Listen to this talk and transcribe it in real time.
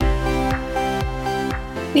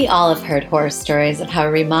We all have heard horror stories of how a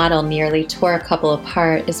remodel nearly tore a couple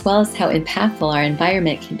apart, as well as how impactful our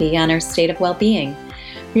environment can be on our state of well being.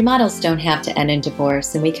 Remodels don't have to end in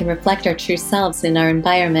divorce, and we can reflect our true selves in our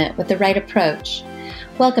environment with the right approach.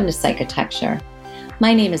 Welcome to Psychotecture.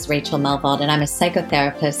 My name is Rachel Melvald, and I'm a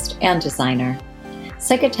psychotherapist and designer.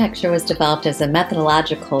 Psychotecture was developed as a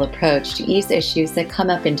methodological approach to ease issues that come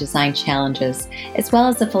up in design challenges, as well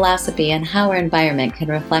as a philosophy on how our environment can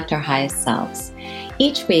reflect our highest selves.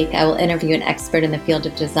 Each week, I will interview an expert in the field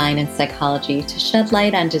of design and psychology to shed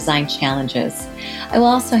light on design challenges. I will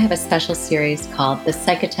also have a special series called The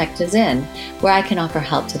Psychotect is In, where I can offer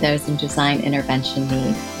help to those in design intervention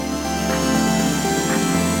need.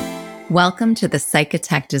 Welcome to The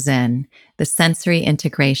Psychotect is In, the sensory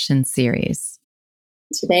integration series.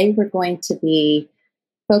 Today, we're going to be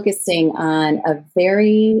focusing on a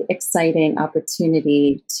very exciting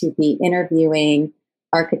opportunity to be interviewing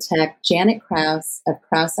architect Janet Krause of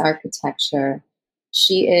Krause Architecture.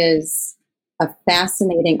 She is a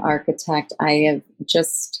fascinating architect. I have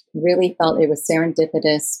just really felt it was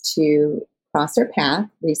serendipitous to cross her path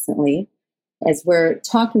recently as we're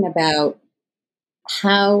talking about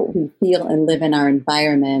how we feel and live in our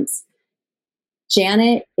environments.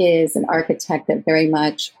 Janet is an architect that very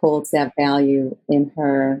much holds that value in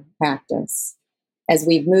her practice. As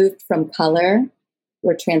we've moved from color,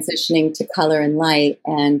 we're transitioning to color and light,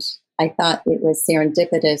 and I thought it was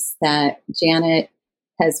serendipitous that Janet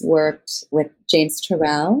has worked with James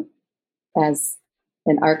Turrell as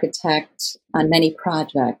an architect on many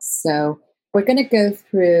projects. So we're going to go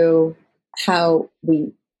through how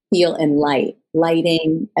we feel in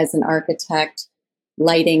lighting as an architect,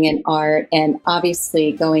 lighting in art, and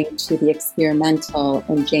obviously going to the experimental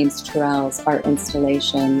in James Turrell's art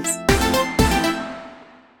installations.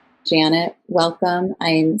 Janet, welcome.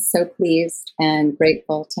 I'm so pleased and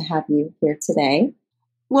grateful to have you here today.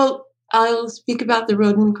 Well, I'll speak about the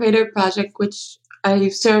Rodin Crater project, which I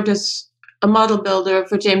served as a model builder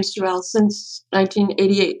for James Turrell since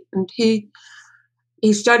 1988. And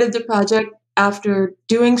he started the project after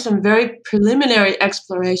doing some very preliminary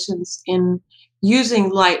explorations in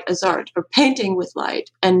using light as art, or painting with light,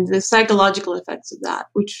 and the psychological effects of that,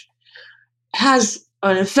 which has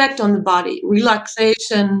an effect on the body.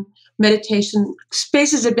 Relaxation, meditation,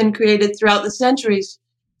 spaces have been created throughout the centuries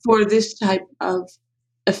for this type of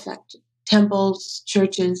effect. Temples,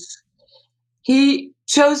 churches. He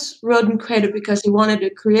chose Rodin Crater because he wanted to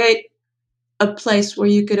create a place where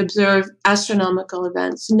you could observe astronomical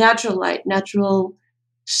events, natural light, natural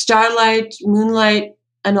starlight, moonlight,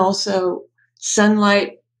 and also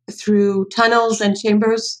sunlight through tunnels and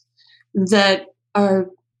chambers that are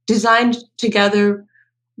designed together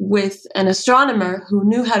with an astronomer who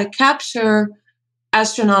knew how to capture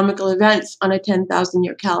astronomical events on a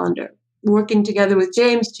 10,000-year calendar, working together with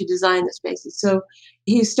James to design the spaces. So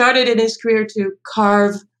he started in his career to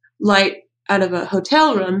carve light out of a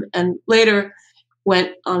hotel room, and later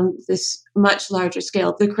went on this much larger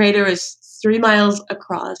scale. The crater is 3 miles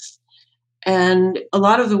across, and a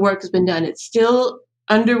lot of the work has been done. It's still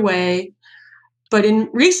underway, but in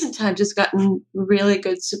recent times, it's gotten really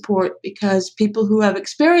good support because people who have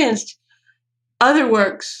experienced other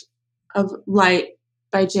works of light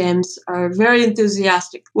by James are very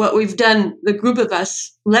enthusiastic. What we've done, the group of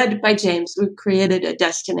us, led by James, we've created a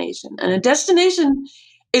destination. And a destination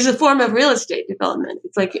is a form of real estate development.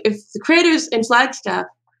 It's like if the crater's in Flagstaff,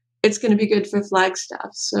 it's going to be good for Flagstaff.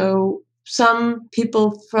 So some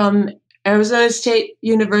people from Arizona State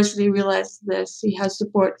University realized this. He has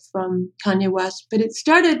support from Kanye West, but it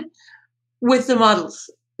started with the models.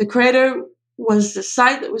 The crater was the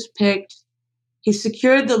site that was picked. He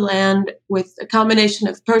secured the land with a combination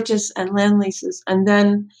of purchase and land leases. And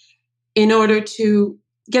then in order to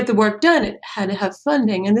get the work done, it had to have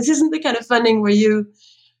funding. And this isn't the kind of funding where you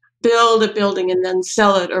build a building and then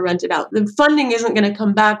sell it or rent it out. The funding isn't going to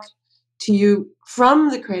come back to you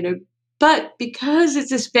from the crater, but because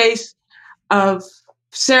it's a space of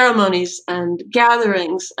ceremonies and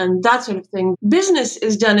gatherings and that sort of thing, business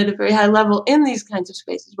is done at a very high level in these kinds of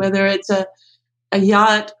spaces, whether it's a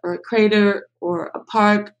yacht or a crater or a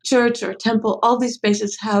park, church or a temple. All these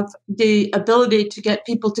spaces have the ability to get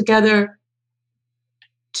people together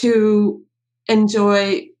to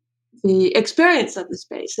enjoy the experience of the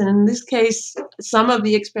space. And in this case, some of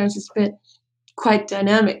the experience has been quite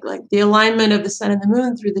dynamic. Like the alignment of the sun and the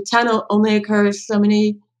moon through the tunnel only occurs so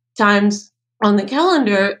many times on the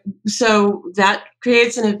calendar. So that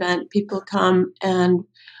creates an event. People come. And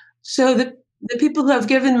so the people who have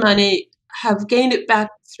given money have gained it back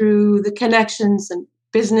through the connections and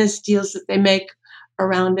business deals that they make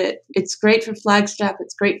around it. It's great for Flagstaff.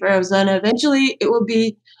 It's great for Arizona. Eventually, it will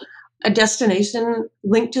be a destination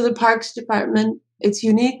linked to the Parks Department. It's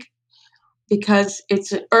unique because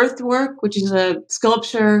it's an earthwork, which is a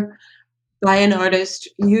sculpture by an artist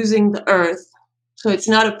using the earth. So it's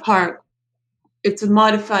not a park. It's a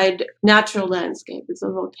modified natural landscape. It's a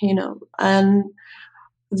volcano. And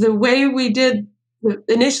the way we did the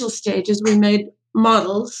initial stages, we made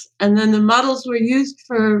models, and then the models were used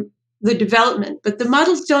for the development. But the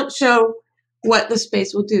models don't show what the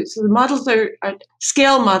space will do. So the models are a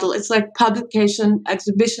scale model. It's like publication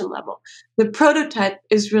exhibition level. The prototype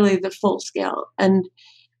is really the full scale. And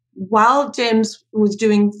while James was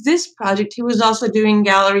doing this project, he was also doing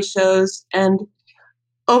gallery shows and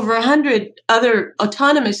over 100 other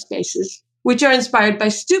autonomous spaces, which are inspired by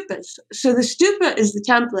stupas. So the stupa is the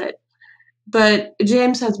template, but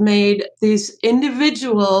James has made these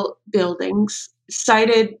individual buildings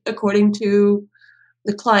cited according to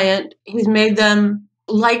the client. He's made them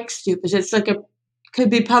like stupas. It's like could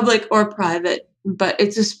be public or private, but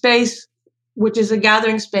it's a space which is a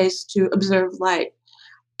gathering space to observe light.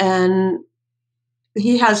 And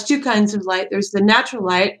he has two kinds of light. There's the natural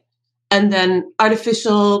light and then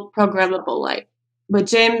artificial programmable light. But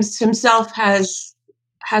James himself has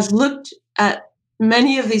looked at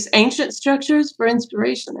many of these ancient structures for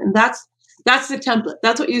inspiration, and that's the template.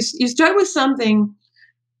 That's what you start with, something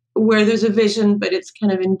where there's a vision, but it's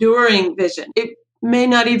kind of enduring vision. It may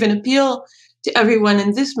not even appeal to everyone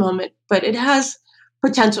in this moment, but it has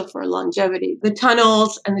potential for longevity. The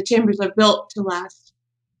tunnels and the chambers are built to last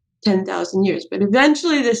 10,000 years, but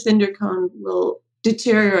eventually the cinder cone will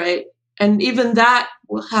deteriorate, and even that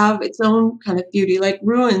will have its own kind of beauty, like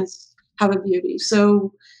ruins have a beauty.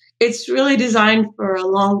 So it's really designed for a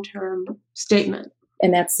long-term statement.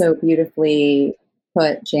 And that's so beautifully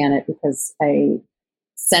put, Janet, because I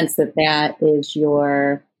sense that is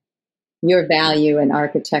your value in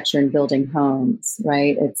architecture and building homes,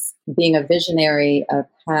 right? It's being a visionary of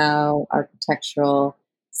how architectural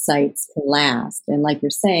sites can last. And like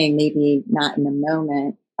you're saying, maybe not in the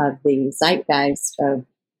moment of the zeitgeist of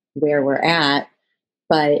where we're at,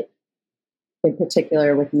 but in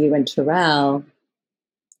particular with you and Terrell,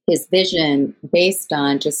 his vision based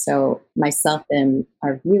on, just so myself and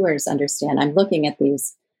our viewers understand, I'm looking at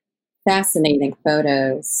these fascinating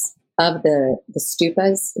photos of the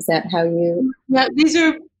stupas. Is that how you? Yeah, these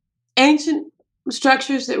are ancient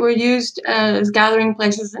structures that were used as gathering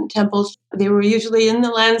places and temples. They were usually in the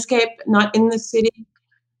landscape, not in the city.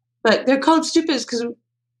 But they're called stupas because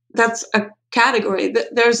that's a category.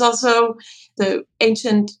 There's also the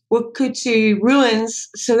ancient Wakuchi ruins.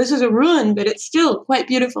 So this is a ruin, but it's still quite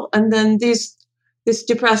beautiful. And then this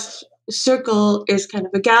depressed circle is kind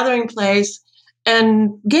of a gathering place,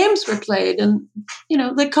 and games were played. And,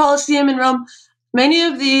 the Colosseum in Rome, many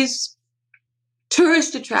of these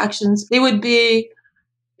tourist attractions, they would be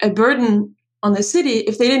a burden on the city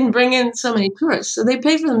if they didn't bring in so many tourists. So they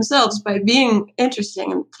pay for themselves by being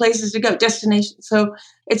interesting and places to go, destinations. So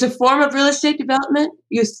it's a form of real estate development.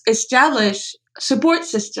 You establish a support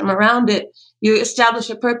system around it. You establish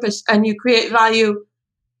a purpose and you create value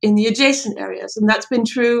in the adjacent areas. And that's been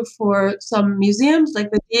true for some museums,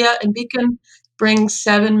 like the Dia in Beacon brings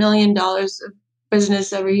 $7 million of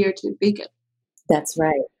business every year to Beacon. That's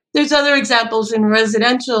right. There's other examples in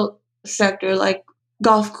residential sector, like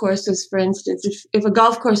golf courses, for instance. If a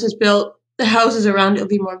golf course is built, the houses around it will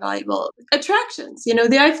be more valuable. Attractions,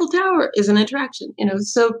 the Eiffel Tower is an attraction,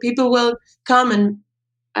 so people will come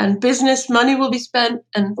and business money will be spent.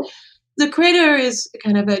 And the crater is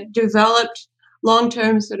kind of a developed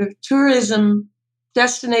long-term sort of tourism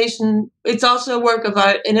destination. It's also a work of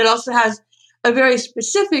art, and it also has a very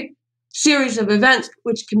specific series of events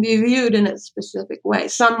which can be viewed in a specific way,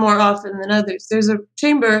 some more often than others. There's a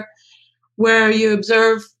chamber where you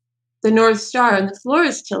observe the North Star and the floor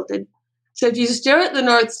is tilted. So if you stare at the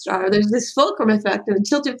North Star, there's this fulcrum effect of the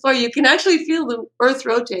tilted floor. You can actually feel the Earth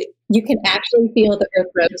rotate. You can actually feel the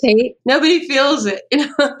Earth rotate? Nobody feels it.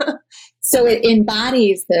 So it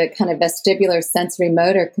embodies the kind of vestibular sensory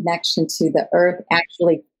motor connection to the Earth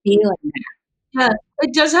actually feeling that. Yeah,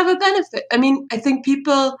 it does have a benefit. I mean, I think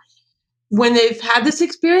people, when they've had this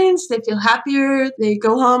experience, they feel happier. They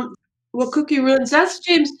go home. Wakuchi ruins, that's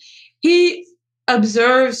James. He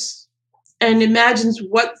observes and imagines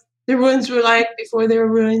what the ruins were like before they were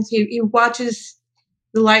ruins. He watches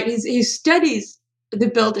the light. He studies the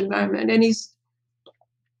built environment, and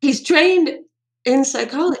he's trained in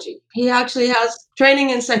psychology. He actually has training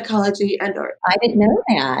in psychology and art. I didn't know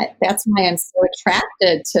that. That's why I'm so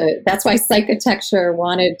attracted to. That's why Psychitecture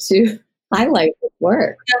wanted to highlight his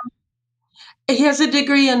work. he has a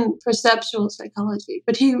degree in perceptual psychology,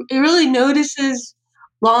 but he really notices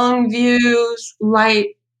long views,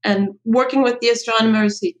 light, and working with the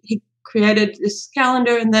astronomers, he created this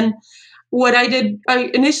calendar. And then what I did, I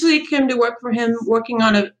initially came to work for him working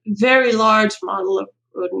on a very large model of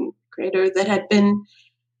rodent crater that had been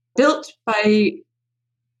built by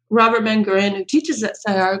Robert Mangurin, who teaches at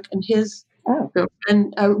SciArc, and his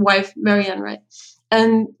girlfriend, wife, Marianne Wright.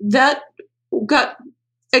 And that got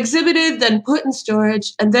exhibited, then put in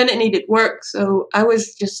storage, and then it needed work. So I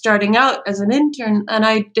was just starting out as an intern, and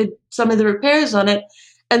I did some of the repairs on it.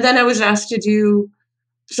 And then I was asked to do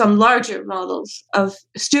some larger models of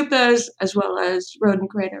stupas as well as rodent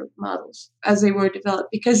crater models as they were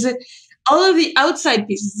developed, because all of the outside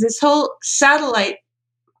pieces, this whole satellite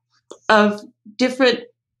of different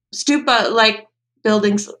stupa-like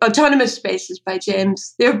buildings, autonomous spaces by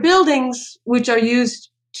James, they're buildings which are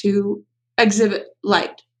used to exhibit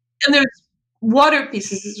light. And there's water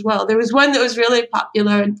pieces as well. There was one that was really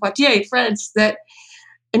popular in Poitiers, France, that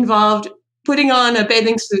involved putting on a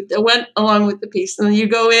bathing suit that went along with the piece. And then you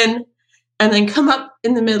go in and then come up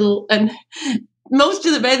in the middle, and most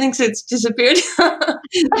of the bathing suits disappeared.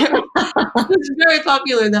 It was very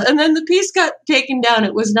popular though. And then the piece got taken down.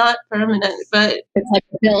 It was not permanent, but it's like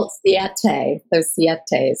built siete, those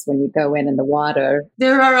sietes when you go in the water.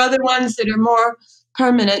 There are other ones that are more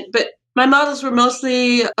permanent, but my models were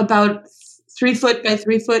mostly about 3 foot by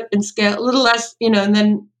 3 foot in scale, a little less, and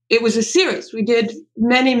then it was a series. We did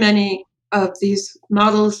many, many of these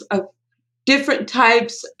models of different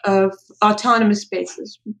types of autonomous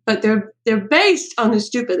spaces, but they're based on the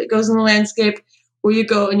stupa that goes in the landscape, where you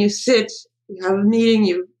go and you sit, you have a meeting,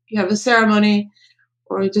 you have a ceremony,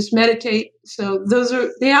 or you just meditate. So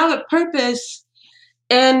they have a purpose,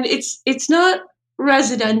 and it's not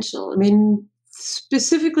residential. I mean,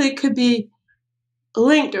 specifically, it could be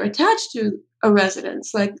linked or attached to a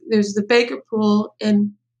residence. Like there's the Baker Pool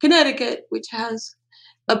in Connecticut, which has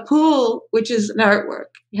a pool, which is an artwork.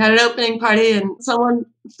 You had an opening party and someone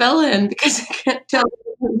fell in because I can't tell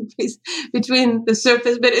between the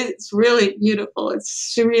surface, but it's really beautiful.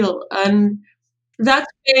 It's surreal. And that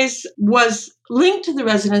space was linked to the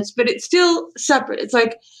residence, but it's still separate. It's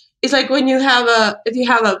like when you have if you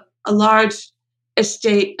have a large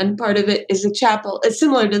estate and part of it is a chapel. It's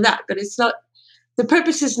similar to that, but it's not. The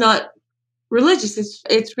purpose is not religious.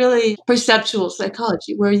 It's really perceptual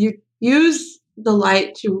psychology, where you use the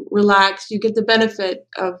light to relax. You get the benefit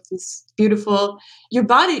of this beautiful. Your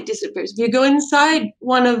body disappears. If you go inside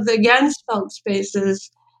one of the Gansfeld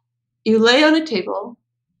spaces, you lay on a table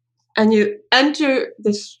and you enter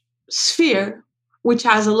this sphere, which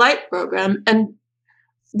has a light program, and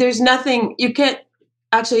there's nothing. You can't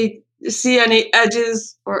actually see any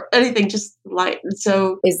edges or anything, just light. And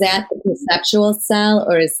so, is that the perceptual cell,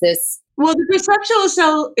 or is this? Well, the perceptual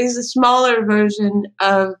cell is a smaller version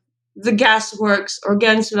of the Gasworks or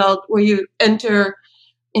Gansfeld, where you enter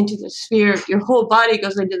into the sphere. Your whole body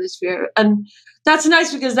goes into the sphere, and that's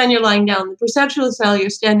nice because then you're lying down. The perceptual cell, you're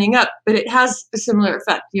standing up, but it has a similar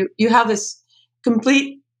effect. You have this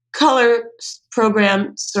complete color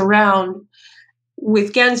program surround.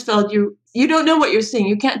 With Gansfeld, you don't know what you're seeing.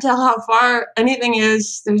 You can't tell how far anything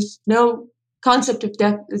is. There's no concept of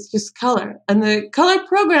depth. It's just color. And the color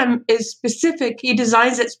program is specific. He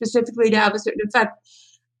designs it specifically to have a certain effect.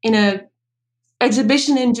 In an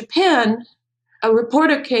exhibition in Japan, a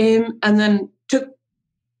reporter came and then took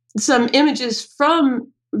some images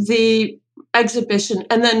from the exhibition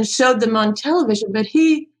and then showed them on television, but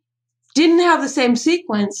he didn't have the same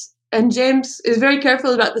sequence. And James is very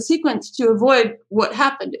careful about the sequence to avoid what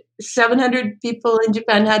happened. 700 people in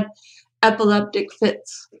Japan had epileptic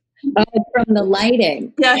fits. Oh, from the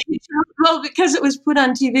lighting. Yeah, well, because it was put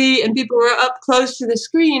on TV and people were up close to the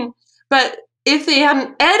screen. But if they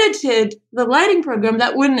hadn't edited the lighting program,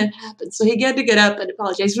 that wouldn't have happened. So he had to get up and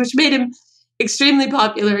apologize, which made him extremely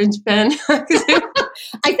popular in Japan. I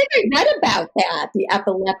think I read about that, the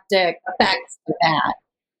epileptic effects of that.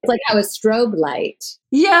 It's like how a strobe light.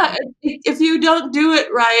 Yeah, if you don't do it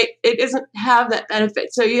right, it doesn't have that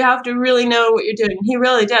benefit. So you have to really know what you're doing. He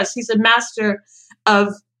really does. He's a master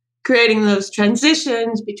of creating those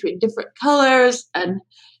transitions between different colors and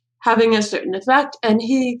having a certain effect. And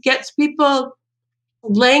he gets people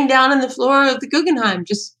laying down on the floor of the Guggenheim,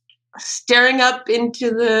 just staring up into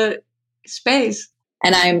the space.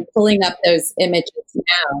 And I'm pulling up those images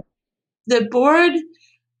now. The board,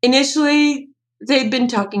 initially, they'd been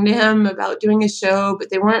talking to him about doing a show, but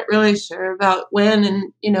they weren't really sure about when.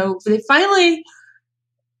 And, they finally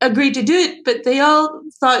agreed to do it, but they all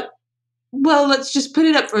thought, well, let's just put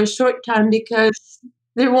it up for a short time because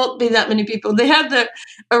there won't be that many people. They had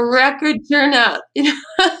a record turnout,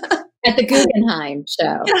 At the Guggenheim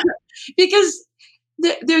show. Yeah, because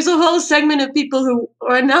there's a whole segment of people who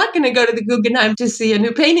are not going to go to the Guggenheim to see a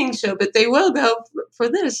new painting show, but they will go for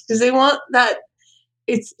this because they want that.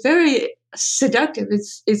 It's very seductive.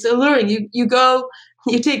 It's alluring. You go,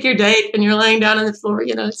 you take your date, and you're laying down on the floor.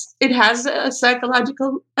 It has a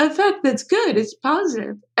psychological effect that's good. It's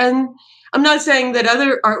positive. And I'm not saying that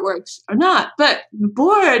other artworks are not, but the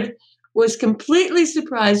board was completely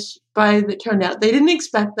surprised by the turnout. They didn't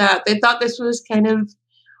expect that. They thought this was kind of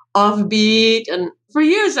offbeat. And for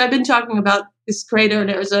years, I've been talking about this crater in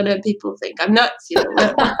Arizona, and people think I'm nuts.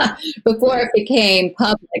 Before it became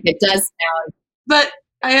public, it does sound. But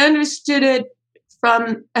I understood it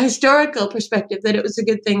from a historical perspective that it was a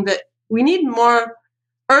good thing, that we need more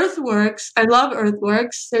earthworks. I love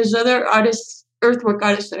earthworks. There's other artists, earthwork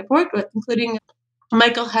artists that I've worked with, including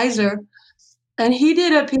Michael Heiser. And he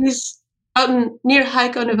did a piece out near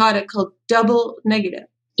Hico, Nevada called Double Negative.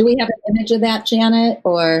 Do we have an image of that, Janet?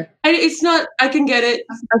 Or it's not, I can get it.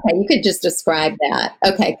 Okay, you could just describe that.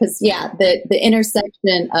 Okay, because the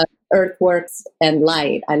intersection of earthworks and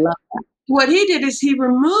light, I love that. What he did is he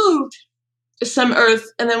removed some earth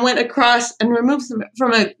and then went across and removed some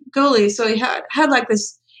from a gully. So he had like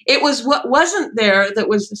this. It was what wasn't there that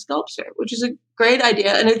was the sculpture, which is a great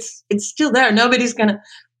idea, and it's still there. Nobody's gonna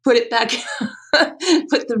put it back,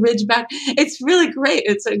 put the ridge back. It's really great.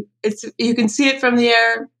 It's you can see it from the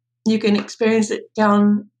air. You can experience it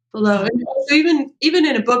down below. And so even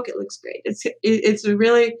in a book, it looks great. It's a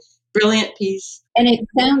really brilliant piece. And it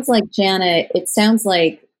sounds like, Janet, it sounds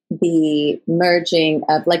like the merging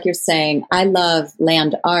of, like you're saying, I love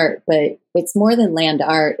land art, but it's more than land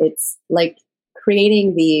art. It's like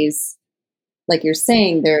creating these, like you're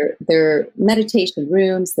saying, they're meditation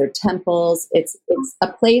rooms, they're temples. It's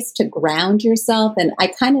a place to ground yourself. And I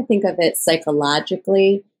kind of think of it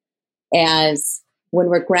psychologically as when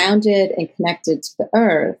we're grounded and connected to the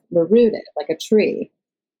earth, we're rooted like a tree.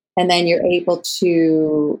 And then you're able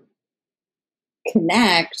to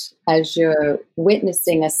connect as you're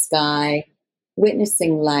witnessing a sky,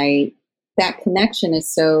 witnessing light. That connection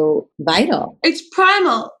is so vital. It's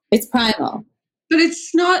primal. It's primal. But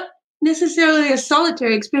it's not necessarily a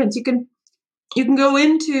solitary experience. You can go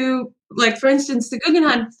into, like, for instance, the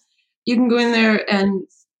Guggenheim, you can go in there and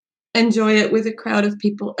enjoy it with a crowd of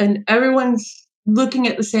people, and everyone's looking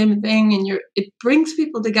at the same thing, and it brings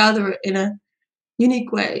people together in a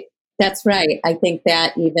unique way. That's right. I think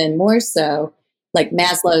that even more so, like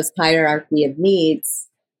Maslow's hierarchy of needs,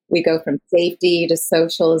 we go from safety to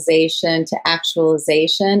socialization to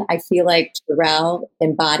actualization. I feel like Turrell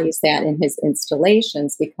embodies that in his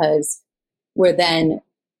installations because we're then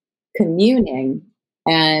communing.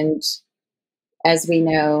 And as we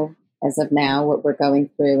know, as of now, what we're going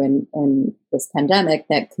through in this pandemic,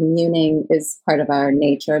 that communing is part of our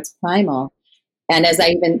nature. It's primal. And as I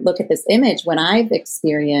even look at this image, when I've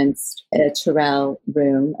experienced a Turrell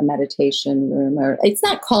room, a meditation room, or it's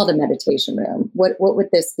not called a meditation room. What would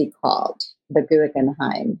this be called? The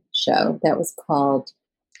Guggenheim show that was called.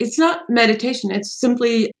 It's not meditation. It's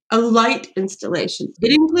simply a light installation.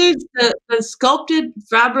 It includes the sculpted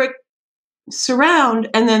fabric surround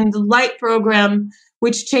and then the light program,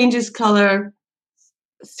 which changes color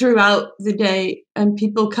throughout the day. And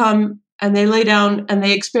people come and they lay down and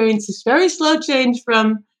they experience this very slow change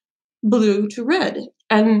from blue to red.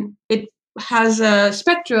 And it has a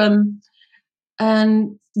spectrum.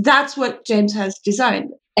 And that's what James has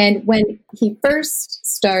designed. And when he first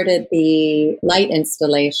started the light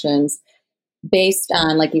installations, based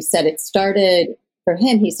on, like you said, it started for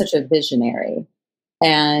him, he's such a visionary.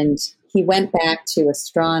 And he went back to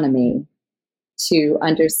astronomy to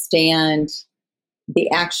understand the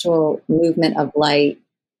actual movement of light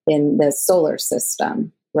in the solar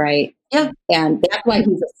system, right? Yeah. And that's why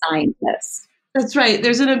he's a scientist. That's right.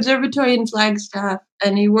 There's an observatory in Flagstaff,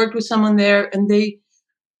 and he worked with someone there, and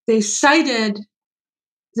they cited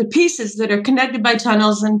the pieces that are connected by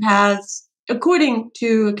tunnels and paths according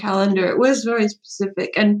to a calendar. It was very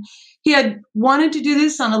specific. And he had wanted to do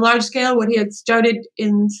this on a large scale, what he had started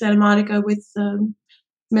in Santa Monica with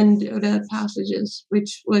Mendota Passages,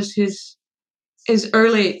 which was his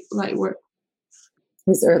early light work.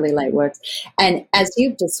 His early light works. And as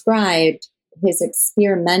you've described, his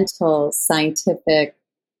experimental scientific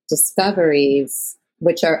discoveries,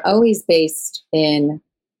 which are always based in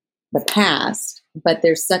the past, but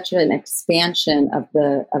there's such an expansion of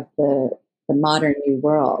the modern new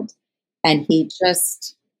world. And he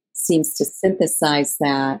just seems to synthesize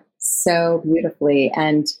that so beautifully.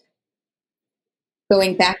 And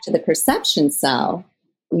going back to the perception cell,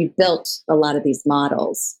 you built a lot of these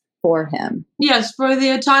models for him. Yes, for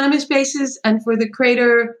the autonomous spaces and for the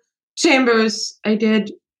crater chambers, I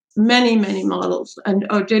did many, many models and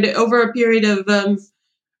did it over a period of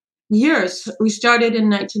years. We started in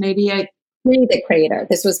 1988. The crater.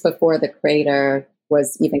 This was before the crater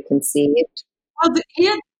was even conceived. Well,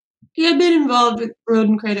 he had been involved with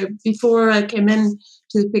Roden Crater before I came in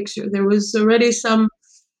to the picture. There was already some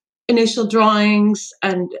initial drawings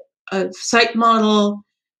and a site model,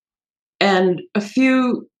 and a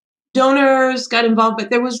few donors got involved, but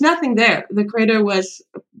there was nothing there. The crater was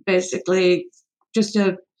basically just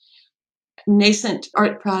a nascent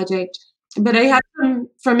art project. But I had some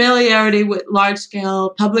familiarity with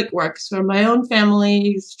large-scale public works from my own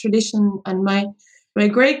family's tradition, and my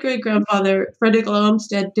great-great-grandfather, Frederick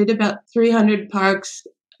Olmsted, did about 300 parks,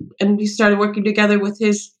 and we started working together with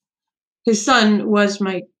his son was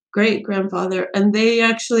my great-grandfather, and they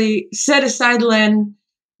actually set aside land,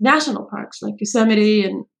 national parks like Yosemite,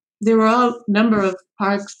 and there were a number of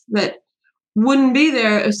parks that wouldn't be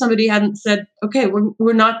there if somebody hadn't said, okay,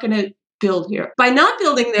 we're not going to build here. By not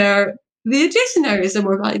building there, the adjacent areas are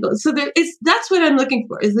more valuable. So that's what I'm looking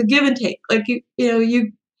for, is the give and take. Like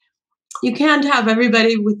you can't have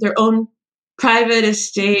everybody with their own private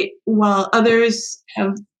estate while others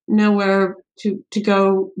have nowhere to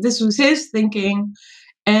go. This was his thinking,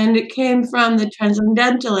 and it came from the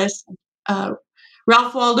transcendentalists,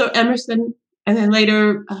 Ralph Waldo Emerson, and then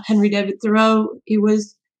later Henry David Thoreau. He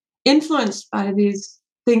was influenced by these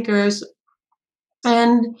thinkers,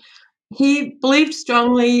 and he believed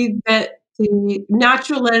strongly that the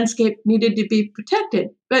natural landscape needed to be protected.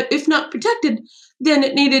 But if not protected, then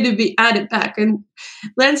it needed to be added back. And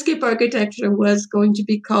landscape architecture was going to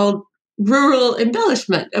be called rural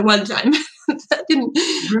embellishment at one time. That didn't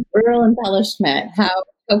rural embellishment. How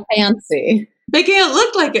fancy. Making it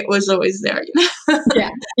look like it was always there.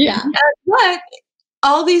 Yeah. But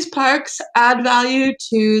all these parks add value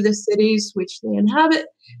to the cities which they inhabit,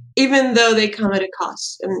 even though they come at a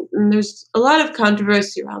cost. And there's a lot of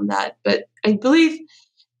controversy around that. But I believe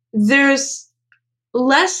there's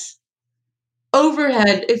less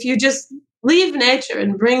overhead if you just leave nature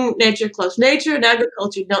and bring nature close. Nature and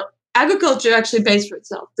agriculture don't. Agriculture actually pays for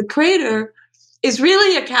itself. The crater is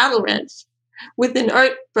really a cattle ranch with an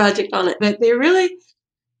art project on it. But they really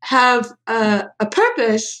have a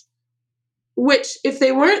purpose, which if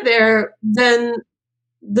they weren't there, then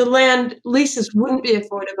the land leases wouldn't be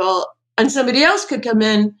affordable, and somebody else could come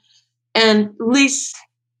in and lease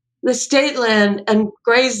the state land and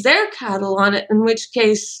graze their cattle on it, in which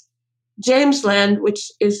case James Land,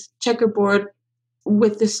 which is checkerboard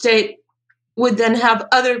with the state, would then have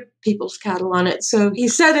other people's cattle on it. So he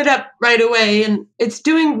set it up right away, and it's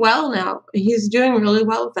doing well now. He's doing really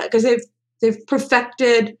well with that because they've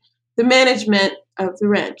perfected the management of the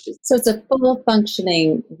ranch. So it's a full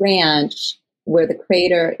functioning ranch where the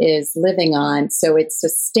crater is living on. So it's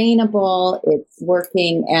sustainable. It's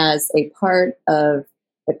working as a part of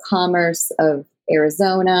the commerce of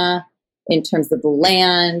Arizona in terms of the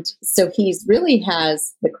land. So he's really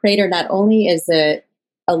has the crater. Not only is it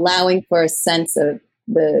allowing for a sense of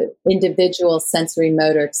the individual sensory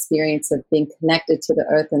motor experience of being connected to the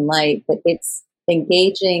earth and light, but it's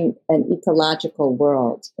engaging an ecological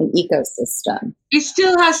world, an ecosystem. He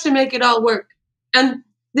still has to make it all work. And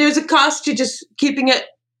there's a cost to just keeping it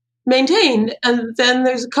maintained. And then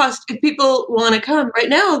there's a cost if people want to come. Right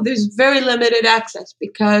now, there's very limited access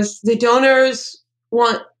because the donors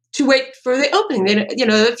want to wait for the opening.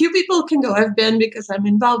 A few people can go. I've been because I'm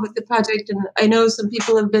involved with the project, and I know some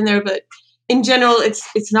people have been there, but in general,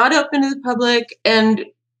 it's not open to the public. And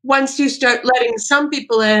once you start letting some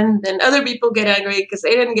people in, then other people get angry because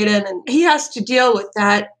they didn't get in, and he has to deal with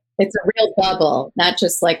that. It's a real bubble, not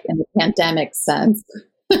just like in the pandemic sense.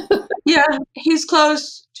 Yeah, he's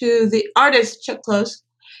close to the artist, Chuck Close,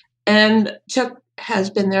 and Chuck has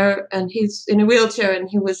been there, and he's in a wheelchair, and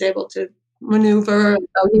he was able to maneuver.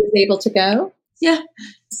 Oh, he was able to go? Yeah.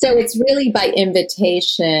 So it's really by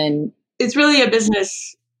invitation. It's really a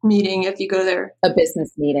business meeting if you go there. A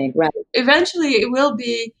business meeting, right. Eventually, it will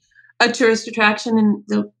be a tourist attraction, and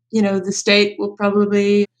the state will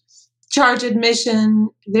probably charge admission.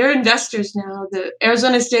 They're investors now. The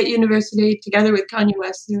Arizona State University, together with Kanye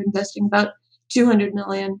West, they're investing about $200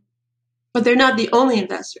 million, but they're not the only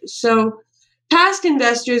investors. So past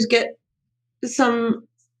investors get some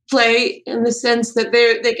play in the sense that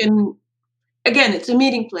they can, again, it's a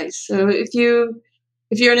meeting place. So if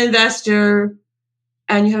you're an investor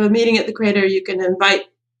and you have a meeting at the crater, you can invite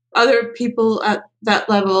other people at that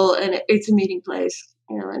level, and it's a meeting place.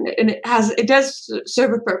 And it does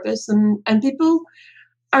serve a purpose, and people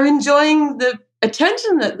are enjoying the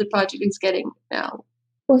attention that the project is getting now.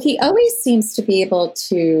 Well, he always seems to be able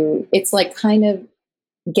to, it's like kind of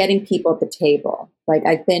getting people at the table. Like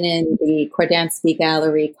I've been in the Kordansky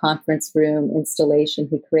Gallery conference room installation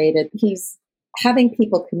he created. He's having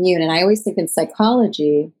people commune. And I always think in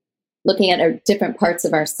psychology, looking at different parts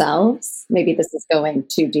of ourselves, maybe this is going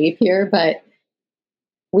too deep here, but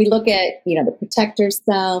we look at, the protector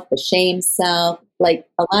self, the shame self. Like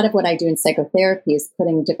a lot of what I do in psychotherapy is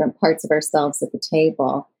putting different parts of ourselves at the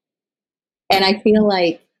table. And I feel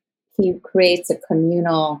like he creates a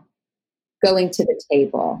communal going to the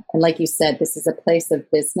table. And like you said, this is a place of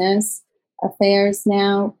business affairs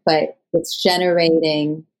now, but it's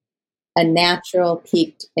generating a natural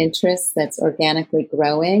peaked interest that's organically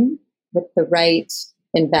growing with the right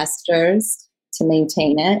investors to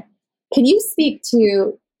maintain it. Can you speak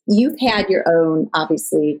to, you've had your own,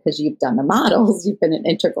 obviously, because you've done the models, you've been an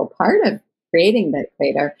integral part of creating the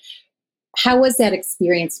crater. How was that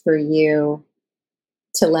experience for you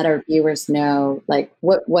to let our viewers know, like,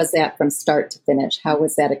 what was that from start to finish? How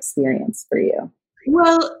was that experience for you?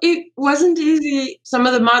 Well, it wasn't easy. Some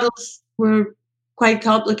of the models were quite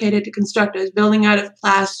complicated to construct. I was building out of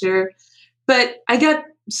plaster, but I got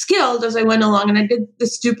skilled as I went along, and I did the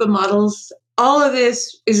Stupa models. All of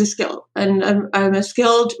this is a skill, and I'm a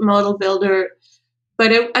skilled model builder,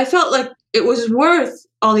 but I felt like it was worth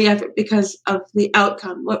all the effort because of the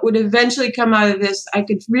outcome. What would eventually come out of this, I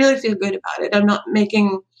could really feel good about it. I'm not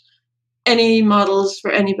making any models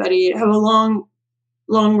for anybody. I have a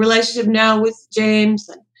long relationship now with James,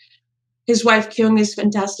 and his wife Kyung is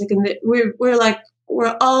fantastic, and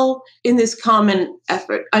we're all in this common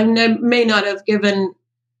effort. I may not have given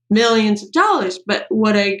millions of dollars, but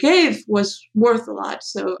what I gave was worth a lot.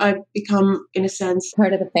 So I've become, in a sense,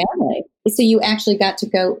 part of the family. So you actually got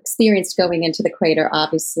to experience going into the crater,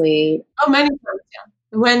 obviously. Oh, many times, yeah.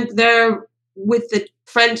 I went there with the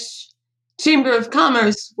French Chamber of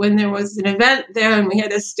Commerce when there was an event there, and we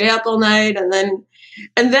had to stay up all night, and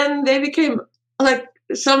then they became like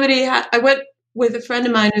I went with a friend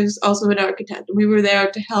of mine who's also an architect. We were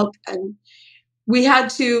there to help, and we had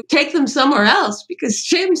to take them somewhere else because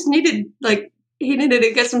James needed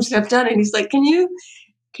to get some stuff done. And he's like, can you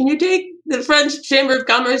take the French Chamber of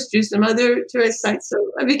Commerce to some other tourist sites? So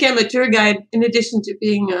I became a tour guide in addition to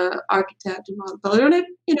being an architect and model builder.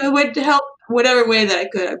 And I went to help whatever way that I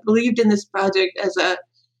could. I believed in this project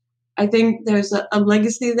I think there's a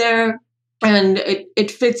legacy there, and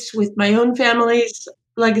it fits with my own family's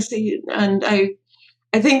legacy. And I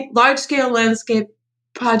think large scale landscape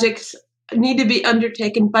projects need to be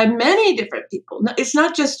undertaken by many different people. It's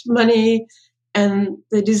not just money and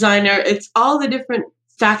the designer, it's all the different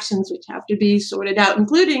factions which have to be sorted out,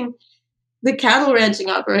 including the cattle ranching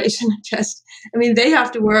operation. They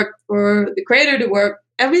have to work for the crater to work.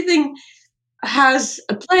 Everything has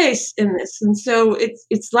a place in this. And so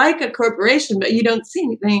it's like a corporation, but you don't see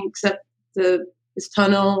anything except this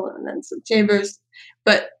tunnel and then some chambers.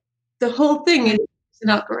 But the whole thing is an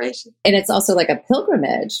operation. And it's also like a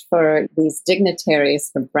pilgrimage for these dignitaries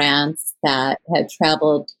from France that had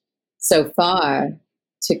traveled so far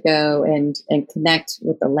to go and connect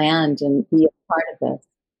with the land and be a part of this.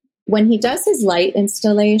 When he does his light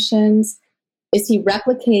installations, is he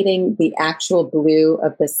replicating the actual blue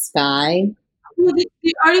of the sky? Well,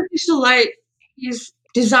 the artificial light, he's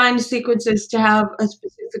designed sequences to have a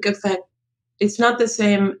specific effect. It's not the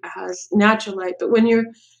same as natural light, but when you're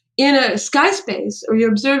in a sky space or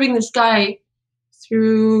you're observing the sky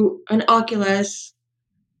through an oculus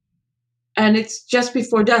and it's just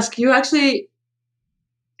before dusk, you actually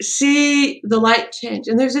see the light change,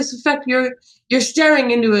 and there's this effect. You're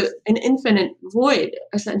staring into an infinite void,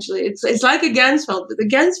 essentially. It's like a Ganzfeld, but the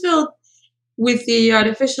Ganzfeld with the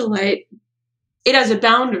artificial light, it has a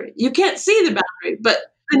boundary. You can't see the boundary, but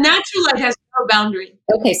the natural light has no boundary.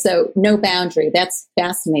 Okay, so no boundary. That's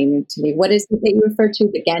fascinating to me. What is it that you refer to,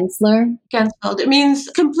 the Gensler? Ganzfeld. It means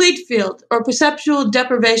complete field or perceptual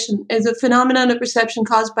deprivation is a phenomenon of perception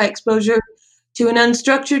caused by exposure to an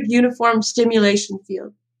unstructured uniform stimulation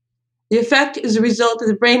field. The effect is a result of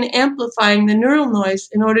the brain amplifying the neural noise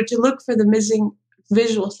in order to look for the missing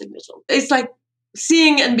visual signal. It's like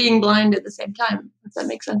seeing and being blind at the same time, if that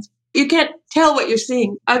makes sense. You can't tell what you're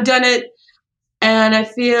seeing. I've done it, and I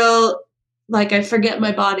feel like I forget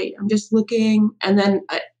my body. I'm just looking, and then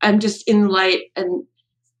I'm just in light, and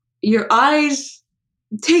your eyes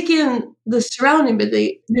take in the surrounding, but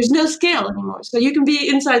there's no scale anymore. So you can be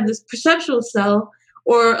inside this perceptual cell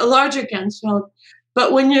or a larger Ganzfeld,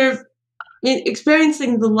 but when you're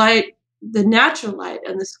experiencing the light the natural light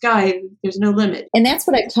and the sky, there's no limit. And that's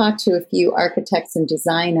what I've talked to a few architects and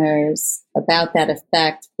designers about, that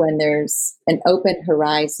effect when there's an open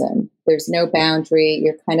horizon. There's no boundary.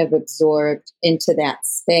 You're kind of absorbed into that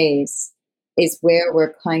space, is where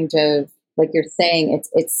we're kind of, like you're saying,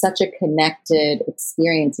 it's such a connected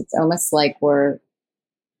experience. It's almost like we're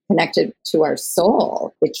connected to our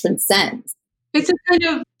soul. It transcends. It's a kind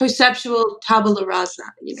of perceptual tabula rasa.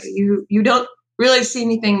 You don't really see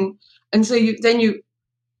anything, and so you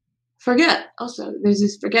forget. Also, there's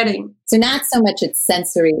this forgetting. So not so much it's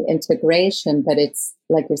sensory integration, but it's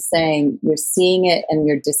like you're saying, you're seeing it and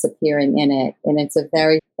you're disappearing in it, and it's a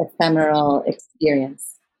very ephemeral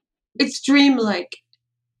experience. It's dreamlike.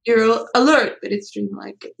 You're alert, but it's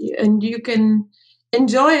dreamlike, and you can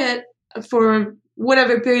enjoy it for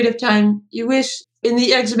whatever period of time you wish. In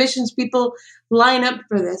the exhibitions, people line up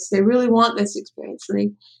for this. They really want this experience.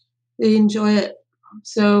 They enjoy it.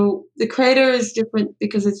 So the crater is different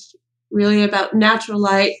because it's really about natural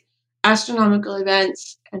light, astronomical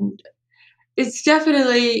events, and it's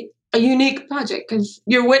definitely a unique project because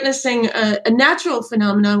you're witnessing a natural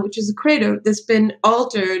phenomenon, which is a crater that's been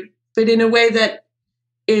altered, but in a way that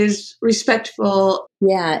is respectful.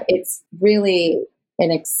 Yeah, it's really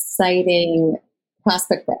an exciting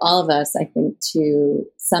prospect for all of us, I think, to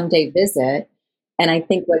someday visit. And I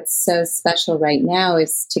think what's so special right now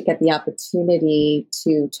is to get the opportunity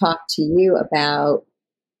to talk to you about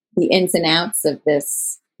the ins and outs of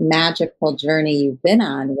this magical journey you've been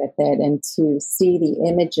on with it, and to see the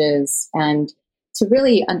images and to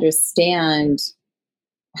really understand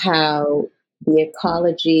how the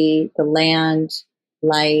ecology, the land,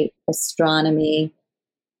 light, astronomy,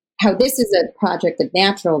 how this is a project of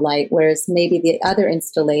natural light, whereas maybe the other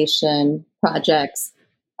installation projects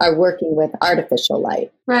are working with artificial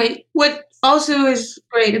light. Right. What also is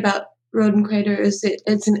great about Roden Crater is that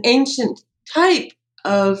it's an ancient type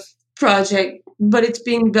of project, but it's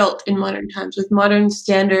being built in modern times with modern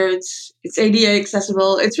standards. It's ADA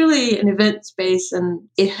accessible. It's really an event space, and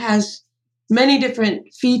it has many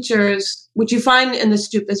different features, which you find in the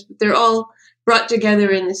stupas, but they're all brought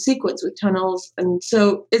together in the sequence with tunnels. And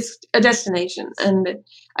so it's a destination. And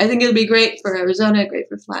I think it'll be great for Arizona, great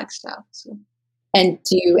for Flagstaff. So. And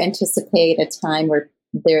do you anticipate a time where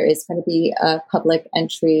there is going to be a public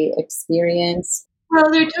entry experience?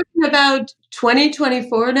 Well, they're talking about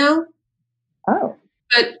 2024 now. Oh.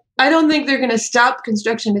 But I don't think they're going to stop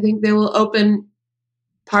construction. I think they will open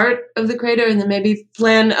part of the crater and then maybe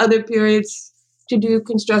plan other periods to do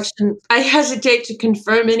construction. I hesitate to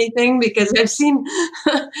confirm anything because I've seen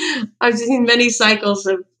many cycles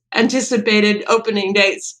of anticipated opening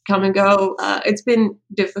dates come and go. It's been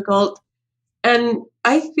difficult. And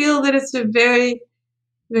I feel that it's a very,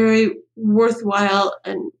 very worthwhile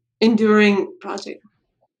and enduring project.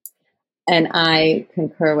 And I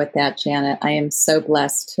concur with that, Janet. I am so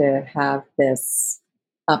blessed to have this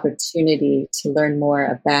opportunity to learn more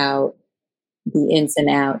about the ins and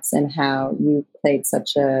outs and how you played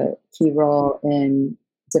such a key role in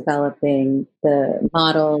developing the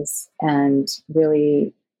models and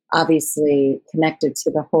really obviously connected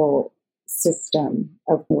to the whole system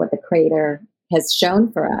of what the crater has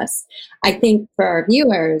shown for us. I think for our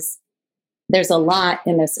viewers, there's a lot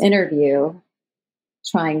in this interview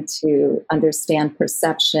trying to understand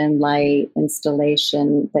perception, light,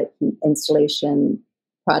 installation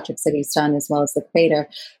projects that he's done, as well as the crater.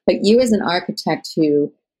 But you as an architect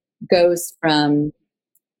who goes from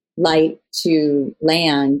light to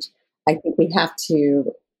land, I think we have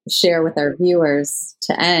to share with our viewers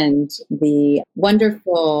to end the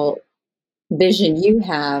wonderful vision you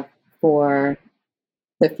have for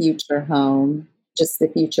the future home, just the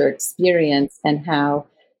future experience, and how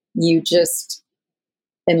you just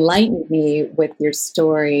enlightened me with your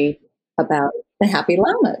story about the Happy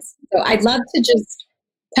Llamas. So I'd love to just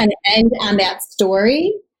kind of end on that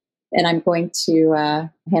story, and I'm going to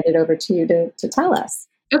hand it over to you to tell us.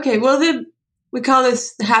 Okay, well, we call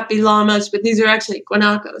this the Happy Llamas, but these are actually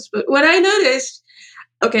guanacos. But what I noticed,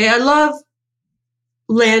 I love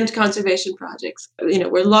land conservation projects,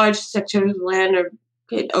 where large sections of land are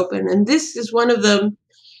open. And this is one of them.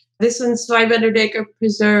 This one's 500-acre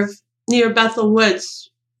preserve near Bethel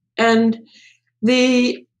Woods. And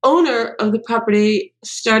the owner of the property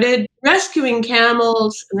started rescuing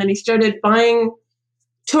camels, and then he started buying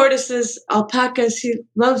tortoises, alpacas. He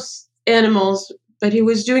loves animals, but he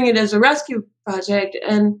was doing it as a rescue project.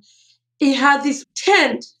 And he had this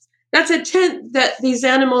tent. That's a tent that these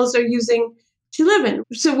animals are using to live in.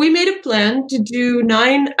 So we made a plan to do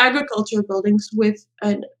 9 agriculture buildings with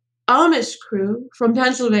an Amish crew from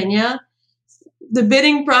Pennsylvania. The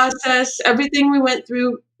bidding process, everything we went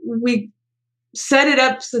through we set it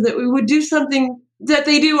up so that we would do something that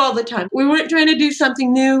they do all the time. We weren't trying to do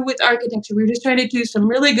something new with architecture. We were just trying to do some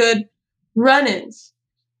really good run-ins.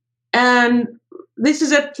 And this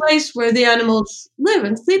is a place where the animals live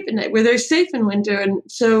and sleep at night, where they're safe in winter. And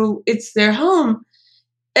so it's their home.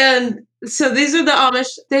 And so these are the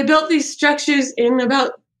Amish. They built these structures in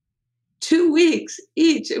about 2 weeks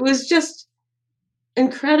each. It was just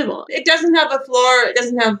incredible. It doesn't have a floor, it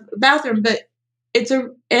doesn't have a bathroom, but it's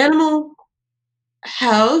an animal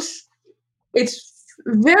house. It's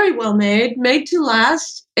very well made to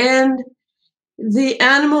last. And the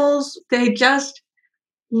animals, they just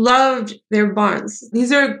loved their barns.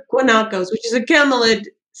 These are guanacos, which is a camelid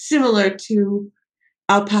similar to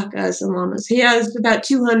alpacas and llamas. He has about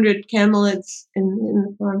 200 camelids in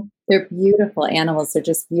the farm. They're beautiful animals. They're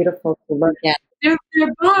just beautiful to look at. They're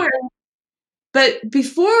barns, but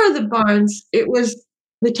before the barns, it was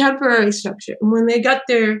the temporary structure. And when they got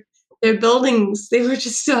their buildings, they were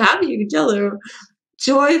just so happy. You could tell they were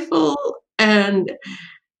joyful, and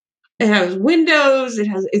it has windows.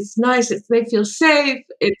 It's nice. They feel safe.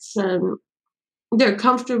 They're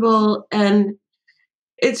comfortable, and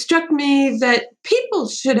it struck me that people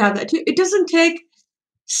should have that too. It doesn't take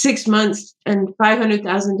 6 months and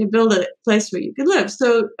 500,000 to build a place where you could live.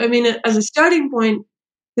 So, I mean, as a starting point,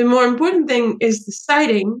 the more important thing is the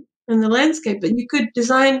siting and the landscape. But you could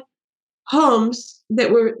design homes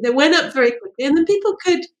that went up very quickly, and then people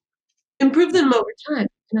could improve them over time.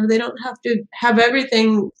 They don't have to have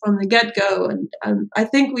everything from the get-go. And I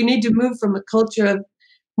think we need to move from a culture of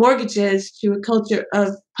mortgages to a culture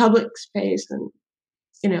of public space and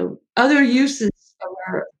other uses of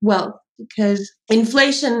our wealth, because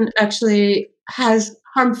inflation actually has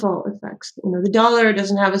harmful effects. The dollar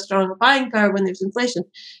doesn't have a strong buying power when there's inflation.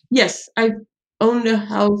 Yes, I've owned a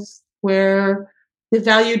house where the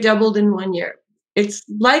value doubled in 1 year. It's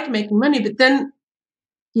like making money, but then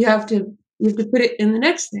you have to put it in the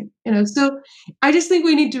next thing. So I just think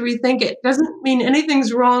we need to rethink it. Doesn't mean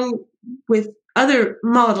anything's wrong with other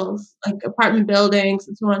models like apartment buildings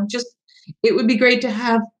and so on. Just it would be great to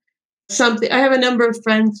have something. I have a number of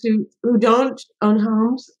friends who don't own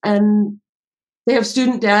homes, and they have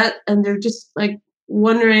student debt, and they're just like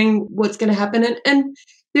wondering what's going to happen. And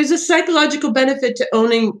there's a psychological benefit to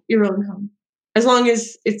owning your own home, as long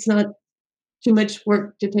as it's not too much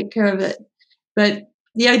work to take care of it. But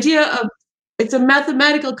the idea of it's a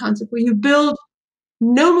mathematical concept where you build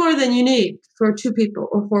no more than you need for 2 people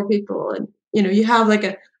or 4 people, and you have like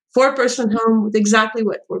a 4-person home with exactly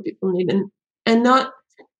what 4 people need, and not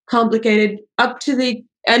complicated, up to the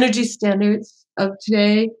energy standards of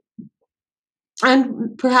today,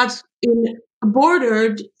 and perhaps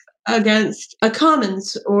bordered against a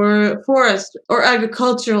commons or forest or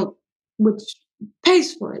agricultural, which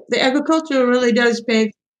pays for it. The agriculture really does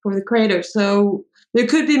pay for the crater. So there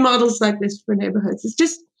could be models like this for neighborhoods.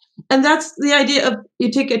 And that's the idea of,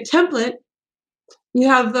 you take a template. You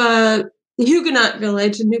have the Huguenot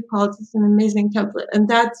village in New Paltz. It's an amazing template, and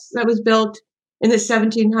that was built in the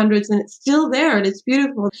 1700s, and it's still there, and it's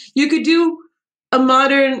beautiful. You could do a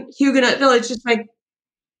modern Huguenot village, just like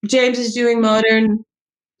James is doing modern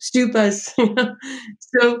stupas.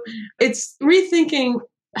 So it's rethinking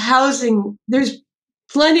housing. There's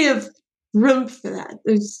plenty of room for that.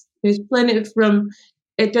 There's plenty of room.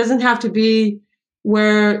 It doesn't have to be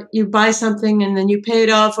where you buy something and then you pay it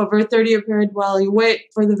off over a 30-year period while you wait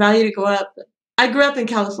for the value to go up. I grew up in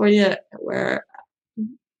California, where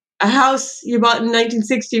a house you bought in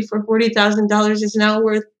 1960 for $40,000 is now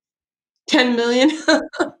worth $10 million.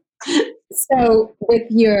 So with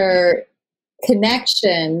your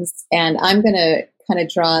connections, and I'm going to kind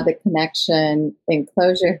of draw the connection in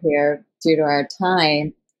closure here due to our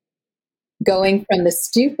time, going from the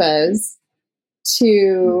stupas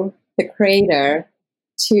to the crater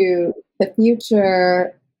to the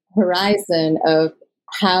future horizon of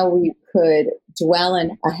how we could dwell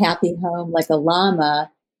in a happy home like a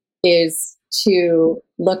llama, is to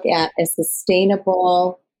look at a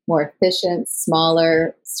sustainable, more efficient,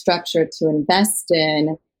 smaller structure to invest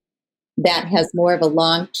in that has more of a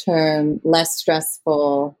long-term, less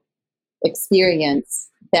stressful experience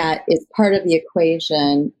that is part of the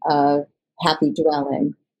equation of happy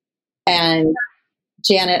dwelling. And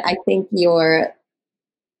Janet, I think you're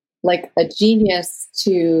like a genius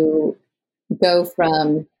to go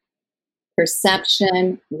from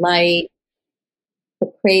perception, light,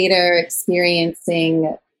 the crater,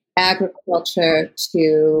 experiencing agriculture,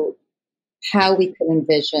 to how we could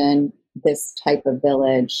envision this type of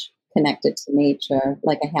village connected to nature,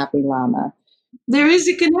 like a happy llama. There is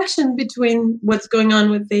a connection between what's going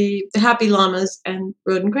on with the happy llamas and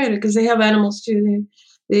Roden Crater, because they have animals too.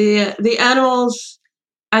 The animals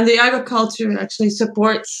and the agriculture actually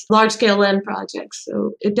supports large-scale land projects.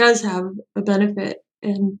 So it does have a benefit.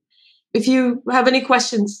 And if you have any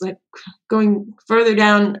questions, like going further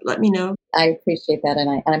down, let me know. I appreciate that,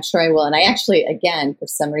 and I'm sure I will. And I actually, again, for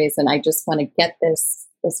some reason, I just want to get this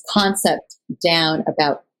concept down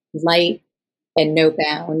about light and no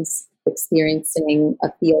bounds, experiencing a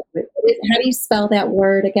field. How do you spell that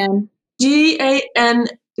word again? GANZFELD.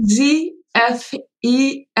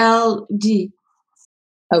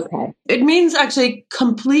 Okay. It means actually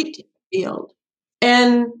complete field.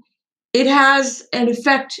 And it has an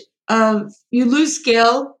effect of you lose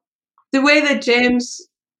scale. The way that James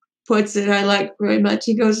puts it, I like very much.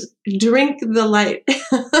 He goes, drink the light.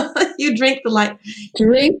 You drink the light.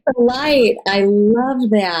 Drink the light. I love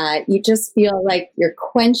that. You just feel like you're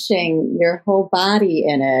quenching your whole body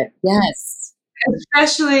in it. Yes.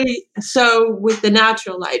 Especially so with the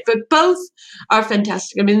natural light, but both are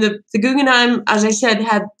fantastic. I mean, the Guggenheim, as I said,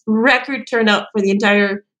 had record turnout for the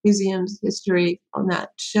entire museum's history on that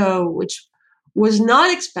show, which was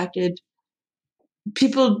not expected.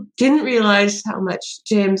 People didn't realize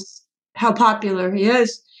how popular he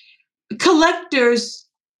is. Collectors,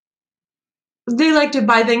 they like to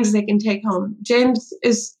buy things they can take home. James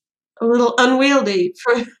is a little unwieldy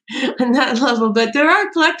on that level, but there are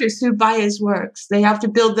collectors who buy his works. They have to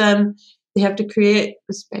build them. They have to create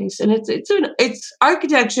the space, and it's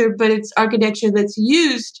architecture, but it's architecture that's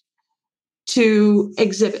used to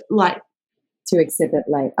exhibit light. To exhibit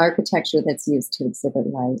light, architecture that's used to exhibit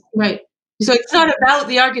light. Right. So it's not about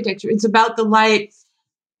the architecture; it's about the light,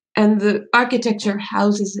 and the architecture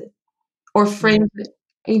houses it or frames it.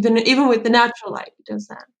 Even with the natural light, it does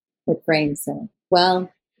that. It frames it. Well,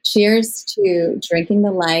 cheers to drinking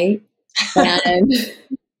the light and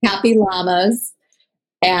happy llamas.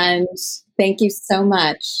 And thank you so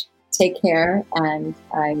much. Take care. And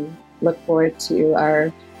I look forward to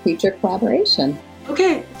our future collaboration.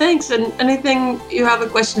 Okay, thanks. And anything you have a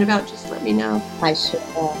question about, just let me know. I sure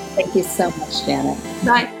will. Thank you so much, Janet.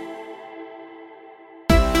 Bye.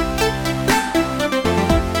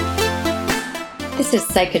 This is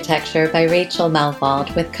Psychotecture by Rachel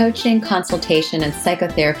Melvald, with coaching, consultation, and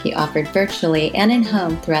psychotherapy offered virtually and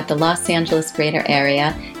in-home throughout the Los Angeles greater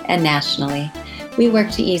area and nationally. We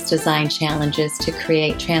work to ease design challenges to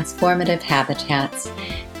create transformative habitats.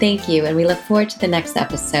 Thank you, and we look forward to the next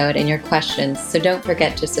episode and your questions, so don't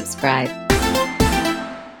forget to subscribe.